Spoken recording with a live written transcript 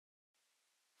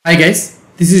Hi guys,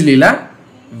 this is Leela.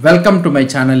 Welcome to my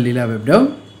channel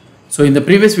leelawebdev. So in the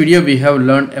previous video we have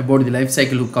learned about the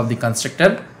lifecycle hook of the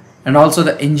constructor and also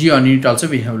the ngOnInit also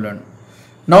we have learned.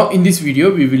 Now in this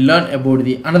video we will learn about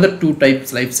the another two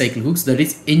types lifecycle hooks, that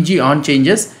is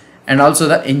ngOnchanges and also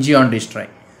the ngOnDestroy.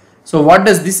 So what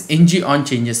does this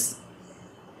ngOnchanges,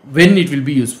 when it will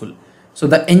be useful? So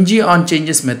the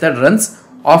ngOnchanges method runs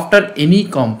after any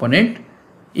component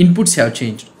inputs have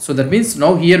changed. So that means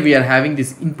now here we are having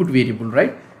this input variable,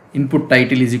 right? Input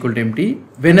title is equal to empty.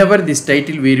 Whenever this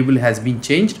title variable has been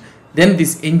changed, then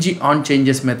this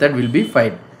ngOnchanges method will be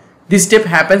fired. This step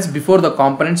happens before the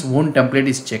component's own template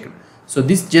is checked. So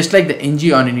this just like the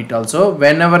ngOnInit also,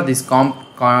 whenever this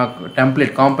component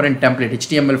template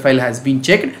HTML file has been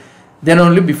checked, then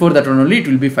only before that one only it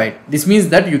will be fired. This means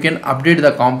that you can update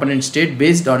the component state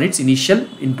based on its initial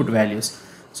input values.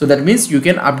 So that means you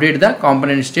can update the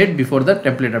component state before the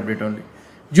template update only.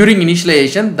 During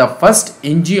initialization, the first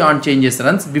ngOnchanges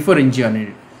runs before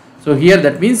ngOnInit. So here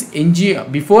that means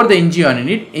before the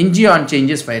ngOnInit,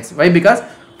 ngOnchanges fires. Why? Because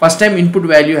first time input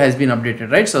value has been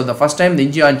updated, right? So the first time the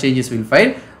ngOnchanges will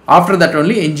fire. After that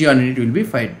only ngOnInit will be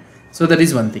fired. So that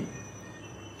is one thing.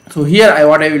 So here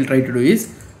what I will try to do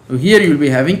is, so here you will be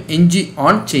having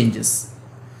ngOnchanges.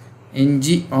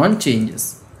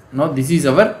 ngOnchanges. Now this is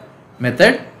our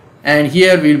method, and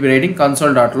here we will be writing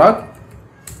console.log.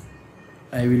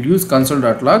 I will use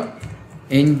console.log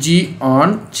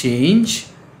ngOnchange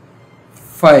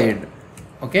fired.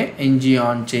 Okay,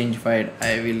 ngOnchange fired.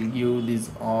 I will give this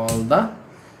all the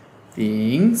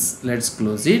things. Let's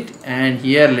close it, and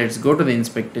here let's go to the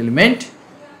inspect element,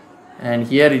 and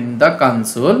here in the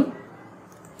console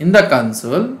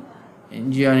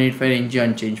ngOnInit file,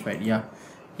 ngOnchange file. Yeah,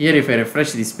 here if I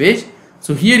refresh this page,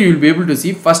 so here you will be able to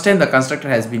see first time the constructor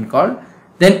has been called,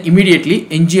 then immediately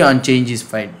ngOnchange is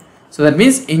fired. So that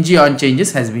means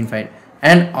ngOnchanges has been fired,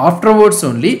 and afterwards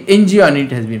only ngOnInit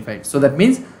has been fired. So that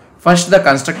means first the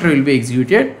constructor will be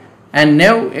executed, and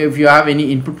now if you have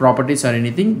any input properties or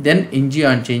anything, then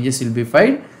ngOnchanges will be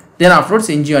fired, then afterwards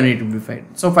ngOnInit will be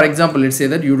fired. So for example, let's say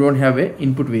that you don't have a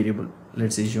input variable,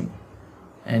 let's assume,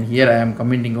 and here I am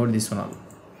commenting out this one all.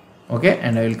 Okay,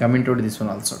 and I will comment out this one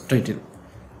also, title.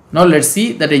 Now let's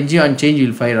see that ngOnchange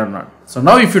will fire or not. So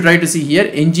now if you try to see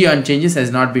here, ngOnchanges has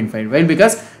not been fired. Why?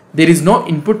 Because there is no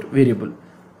input variable.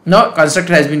 Now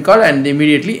constructor has been called, and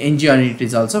immediately ngOnInit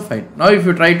is also fired. Now if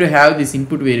you try to have this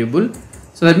input variable,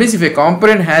 so that means if a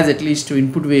component has at least two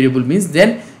input variable means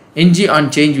then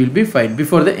ngOnchange will be fired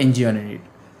before the ngOnInit.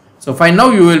 So fine,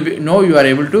 now you are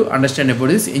able to understand about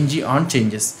this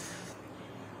ngOnchanges.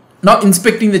 Now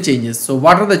inspecting the changes. So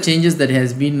what are the changes that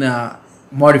has been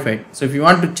modified? So if you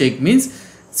want to check means,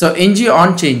 so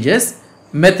ngOnchanges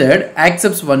method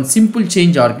accepts one simple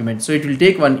change argument. So it will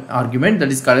take one argument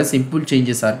that is called a simple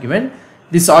changes argument.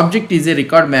 This object is a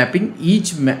record mapping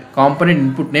each component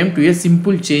input name to a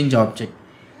simple change object.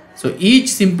 So each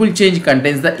simple change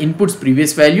contains the input's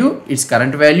previous value, its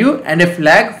current value, and a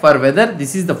flag for whether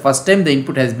this is the first time the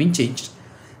input has been changed.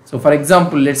 So for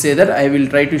example, let's say that I will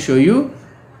try to show you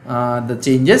the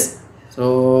changes.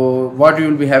 So what you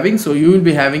will be having, so you will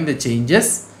be having the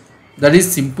changes, that is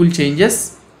simple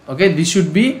changes. Okay, this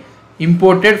should be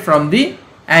imported from the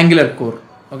Angular core.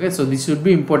 Okay, so this should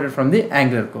be imported from the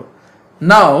Angular core.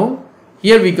 Now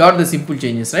here we got the simple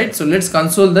changes, right? So let's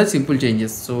console the simple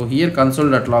changes. So here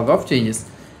console.log of changes.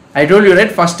 I told you,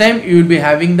 right, first time you will be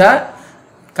having the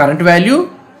current value,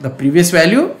 the previous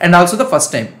value, and also the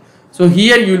first time. So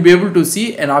here you will be able to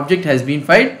see an object has been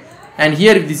fired, and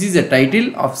here this is a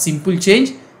title of simple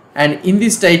change, and in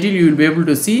this title you will be able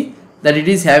to see that it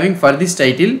is having for this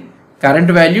title current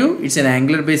value, it's an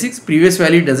Angular basics, previous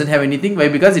value doesn't have anything. Why?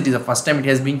 Because it is the first time it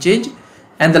has been changed,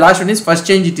 and the last one is first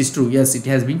change, it is true, yes, it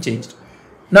has been changed.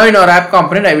 Now in our app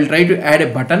component I will try to add a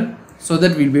button so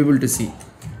that we will be able to see.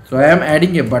 So I am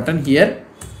adding a button here,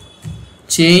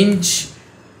 change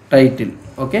title.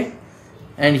 Okay,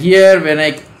 and here when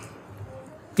I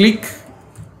click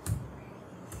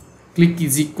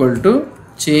is equal to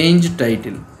change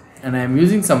title, and I am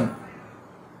using some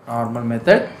normal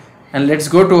method, and let's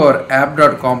go to our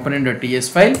app.component.ts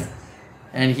file,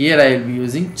 and here I will be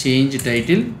using change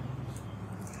title.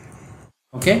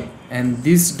 Okay, and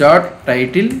this dot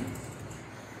title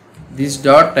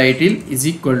is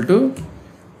equal to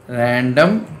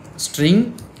random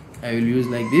string. I will use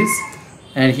like this,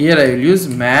 and here I will use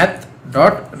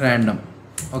math.random.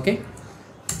 Okay,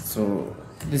 so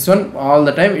this one all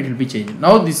the time it will be changing.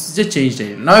 Now this is a change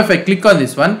title. Now if I click on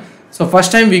this one, so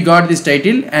first time we got this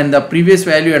title and the previous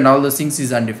value and all those things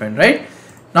is undefined, right?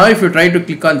 Now if you try to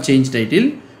click on change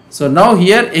title, So now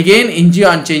here again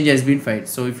ngOnChange has been fired.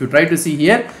 So if you try to see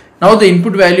here, now the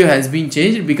input value has been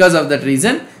changed. Because of that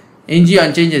reason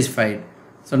ngOnChange is fired.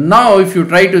 So now if you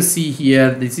try to see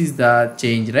here, this is the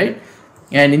change, right?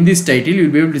 And in this title you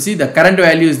will be able to see the current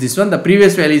value is this one, the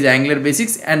previous value is Angular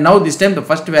basics, and now this time the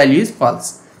first value is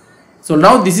false. So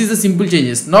now this is the simple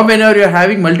changes. Now whenever you are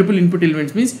having multiple input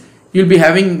elements, means you will be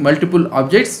having multiple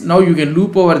objects. Now you can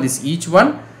loop over this each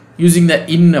one using the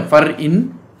for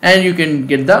in, and you can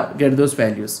get those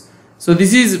values. So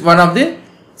this is one of the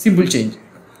simple change.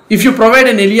 If you provide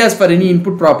an alias for any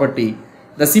input property,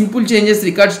 the simple changes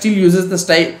record still uses the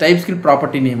TypeScript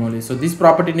property name only. So this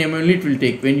property name only it will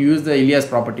take when you use the alias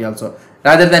property also,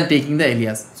 rather than taking the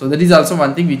alias. So that is also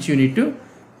one thing which you need to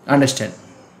understand.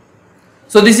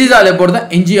 So this is all about the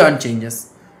ngOnChanges.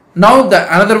 Now the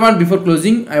another one, before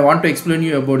closing, I want to explain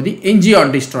you about the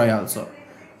ngOnDestroy also.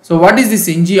 So what is this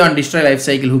ngOnDestroy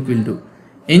lifecycle hook will do?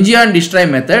 ngOnDestroy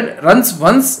method runs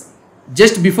once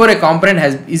just before a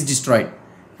component is destroyed.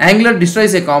 Angular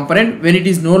destroys a component when it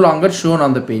is no longer shown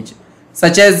on the page,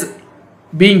 such as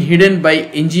being hidden by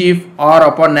ngIf or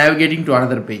upon navigating to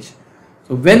another page.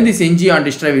 So when this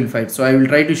ngOnDestroy will fight, so I will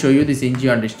try to show you this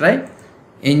ngOnDestroy,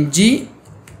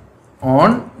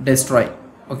 ngOnDestroy,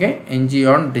 okay,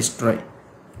 ngOnDestroy.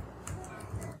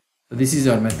 So this is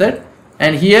our method,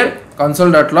 and here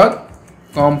console.log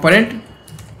component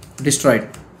destroyed.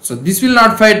 So this will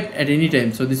not fight at any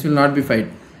time, so this will not be fight.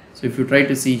 So if you try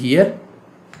to see here,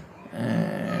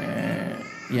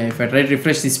 yeah, if I try to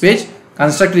refresh this page,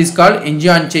 constructor is called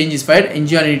ngOnChange is fired,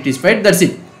 ngOnInit is fired, that's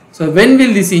it. So when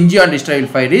will this ngOnDestroy will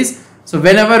fire is, so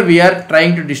whenever we are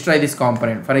trying to destroy this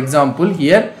component. For example,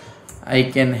 here I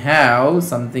can have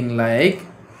something like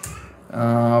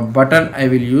button, I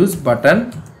will use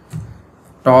button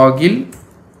toggle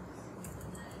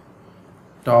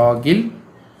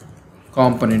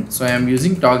component. So I am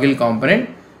using toggle component,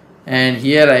 and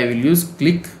here I will use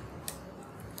click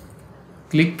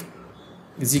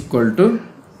is equal to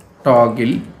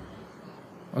toggle,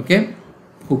 okay,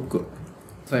 hook.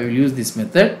 So I will use this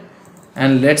method,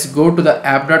 and let's go to the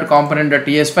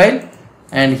app.component.ts file,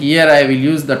 and here I will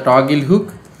use the toggle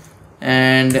hook,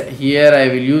 and here I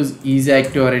will use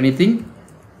isActive or anything.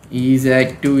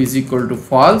 isActive is equal to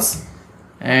false,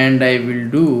 and I will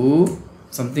do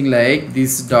something like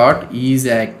this dot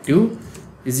isActive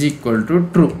is equal to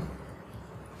true,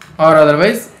 or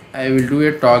otherwise I will do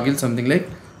a toggle something like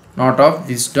not of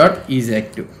this dot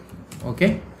isActive,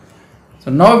 okay.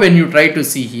 So now when you try to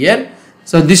see here,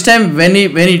 so this time when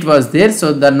it was there,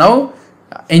 so the now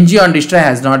ngOnDestroy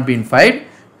has not been fired.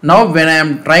 Now when I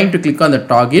am trying to click on the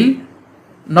toggle,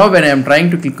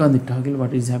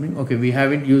 what is happening? Okay, we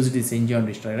haven't used this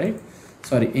ngOnDestroy, right?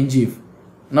 Sorry, ngIf.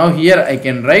 Now here I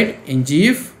can write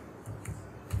ngIf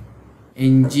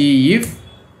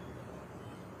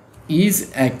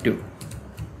is active.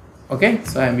 Okay,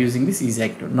 so I am using this is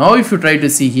active. Now if you try to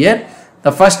see here,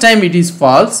 the first time it is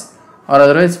false, or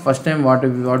otherwise first time what we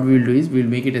will do is we will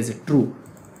make it as a true,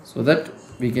 so that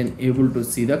we can able to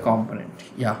see the component.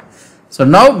 Yeah. So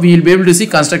now we will be able to see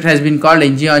constructor has been called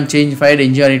ngOnChange fired,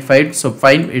 ngOnInit fired. So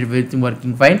fine, everything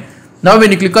working fine. Now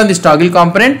when you click on this toggle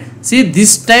component, see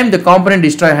this time the component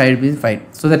destroy has been fired.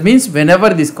 So that means whenever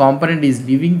this component is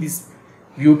leaving this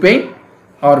view pane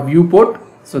or viewport,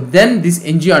 so then this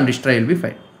ngOnDestroy will be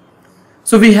fired.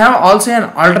 So we have also an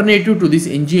alternative to this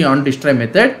ngOnDestroy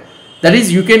method, that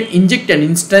is you can inject an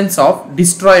instance of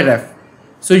DestroyRef.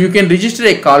 So you can register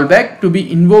a callback to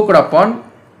be invoked upon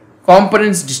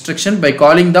components destruction by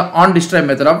calling the onDestroy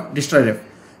method of DestroyRef.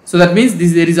 So that means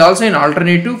there is also an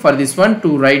alternative for this one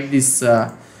to write this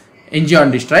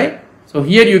ngOnDestroy. So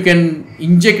here you can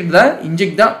inject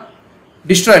the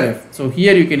DestroyRef. So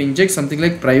here you can inject something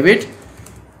like private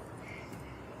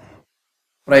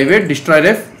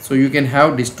DestroyRef. So you can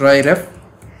have DestroyRef,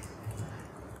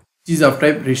 which is of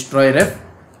type DestroyRef.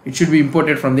 It should be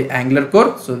imported from the Angular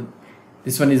core. So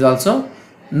this one is also.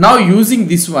 Now using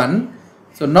this one,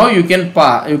 so now you can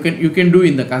do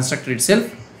in the constructor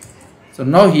itself. So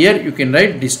now here you can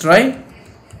write destroy,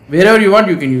 wherever you want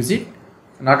you can use it,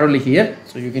 not only here.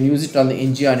 So you can use it on the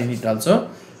ngOnInit also.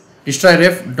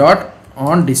 DestroyRef dot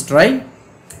onDestroy.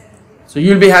 So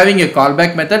you will be having a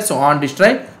callback method. So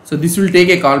onDestroy. So this will take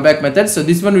a callback method. So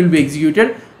this one will be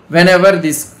executed whenever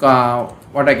this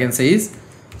what I can say is,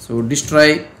 so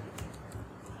DestroyRef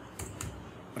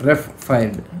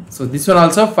fired. So this one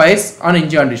also fires on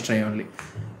ngOnDestroy only.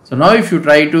 So now if you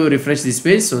try to refresh this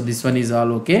page, so this one is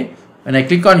all okay. When I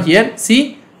click on here,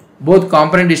 see both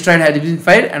component destroyed has been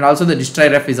fired and also the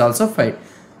DestroyRef is also fired.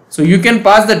 So you can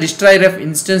pass the DestroyRef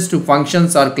instance to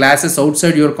functions or classes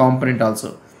outside your component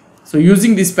also. So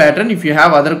using this pattern, if you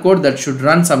have other code that should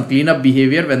run some cleanup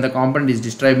behavior when the component is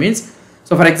destroyed means,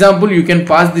 so for example, you can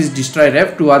pass this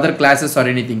DestroyRef to other classes or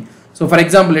anything. So for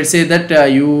example, let's say that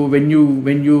when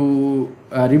you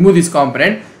remove this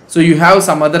component, so you have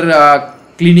some other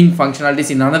cleaning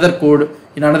functionalities in another code,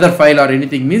 in another file or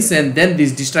anything means, and then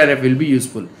this DestroyRef will be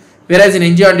useful. Whereas in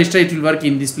ngOnDestroy it will work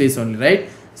in this place only, right?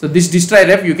 So this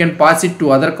DestroyRef you can pass it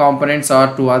to other components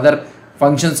or to other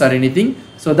functions or anything.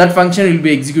 So that function will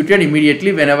be executed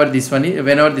immediately whenever this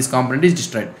component is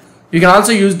destroyed. You can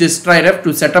also use DestroyRef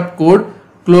to set up code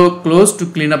close to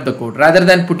clean up the code rather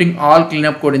than putting all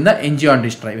cleanup code in the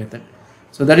ngOnDestroy method.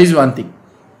 So that is one thing.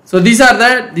 So these are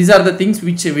the things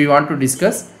which we want to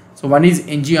discuss. So one is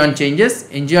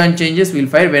ngOnchanges. ngOnchanges will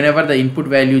fire whenever the input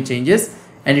value changes,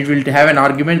 and it will have an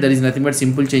argument that is nothing but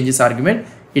simple changes argument.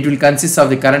 It will consist of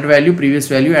the current value, previous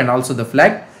value, and also the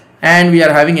flag. And we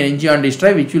are having an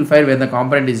ngOnDestroy which will fire when the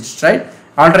component is destroyed.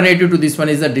 Alternative to this one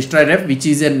is the DestroyRef, which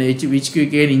you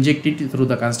can inject it through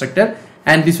the constructor,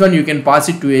 and this one you can pass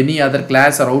it to any other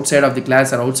class or outside of the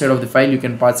class or outside of the file you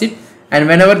can pass it, and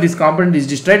whenever this component is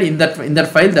destroyed in that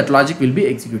file, that logic will be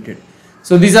executed.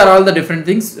 So these are all the different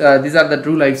things. These are the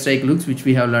true lifecycle loops which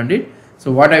we have learned it.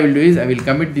 So what I will do is I will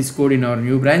commit this code in our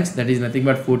new branch, that is nothing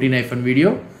but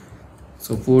 14-video.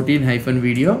 So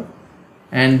 14-video,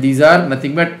 and these are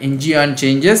nothing but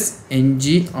ngOnchanges,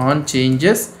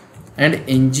 and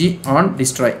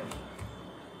ngOnDestroy.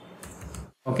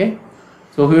 Okay.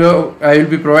 So here I will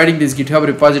be providing this GitHub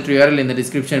repository URL in the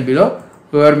description below.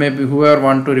 Whoever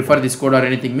want to refer this code or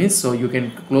anything means, so you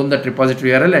can clone that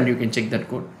repository URL and you can check that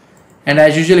code. And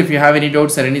as usual, if you have any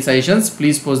doubts or any suggestions,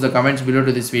 please post the comments below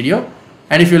to this video.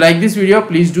 And if you like this video,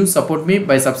 please do support me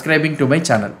by subscribing to my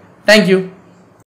channel. Thank you.